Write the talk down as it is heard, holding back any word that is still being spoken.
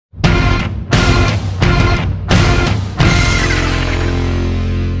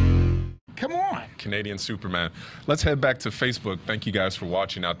Canadian Superman. Let's head back to Facebook. Thank you guys for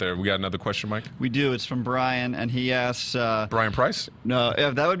watching out there. We got another question, Mike? We do. It's from Brian, and he asks... Brian Price? No,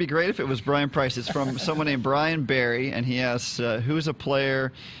 yeah, that would be great if it was Brian Price. It's from someone named Brian Barry, and he asks, who's a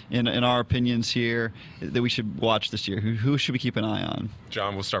player, in our opinions here, that we should watch this year? Who should we keep an eye on?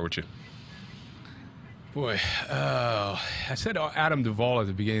 John, we'll start with you. Boy, I said Adam Duvall at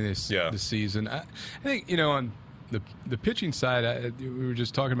the beginning of this season. I think, on the pitching side, we were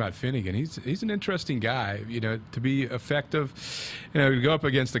just talking about Finnegan. He's an interesting guy, to be effective, to go up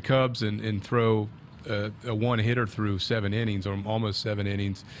against the Cubs and throw a one-hitter through 7 innings or almost 7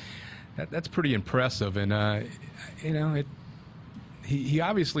 innings. That's pretty impressive. And, he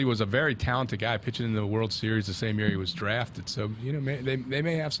obviously was a very talented guy pitching in the World Series the same year he was drafted. So, they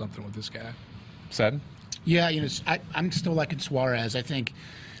may have something with this guy. Sad? Yeah, I'm still liking Suarez. I think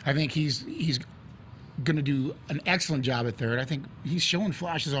he's going to do an excellent job at third. I think he's showing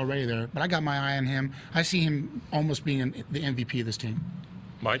flashes already there, but I got my eye on him. I see him almost being the MVP of this team.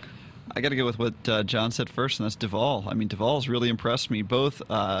 Mike? I got to go with what John said first, and that's Duvall. I mean, Duvall's really impressed me, both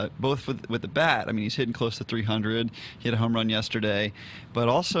with the bat. I mean, he's hitting close to 300. He hit a home run yesterday. But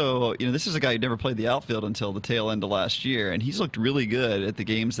also, this is a guy who never played the outfield until the tail end of last year, and he's looked really good at the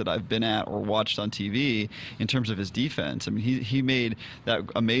games that I've been at or watched on TV in terms of his defense. I mean, he made that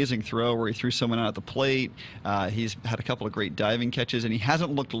amazing throw where he threw someone out at the plate. He's had a couple of great diving catches, and he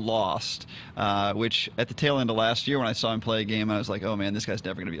hasn't looked lost, which at the tail end of last year when I saw him play a game, I was like, oh, man, this guy's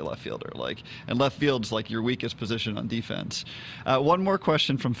never going to be a left fielder. And left field's like your weakest position on defense. One more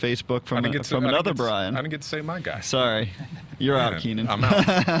question from Facebook from another Brian. I didn't get to say my guy. Sorry. You're out, Keenan. I'm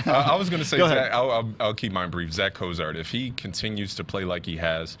out. I was going to say, Zach, I'll keep mine brief. Zach Cozart, if he continues to play like he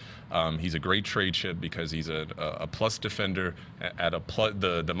has, he's a great trade chip because he's a plus defender at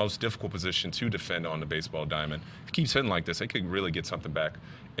the most difficult position to defend on the baseball diamond. If he keeps hitting like this, they could really get something back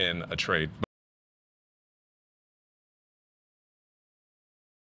in a trade.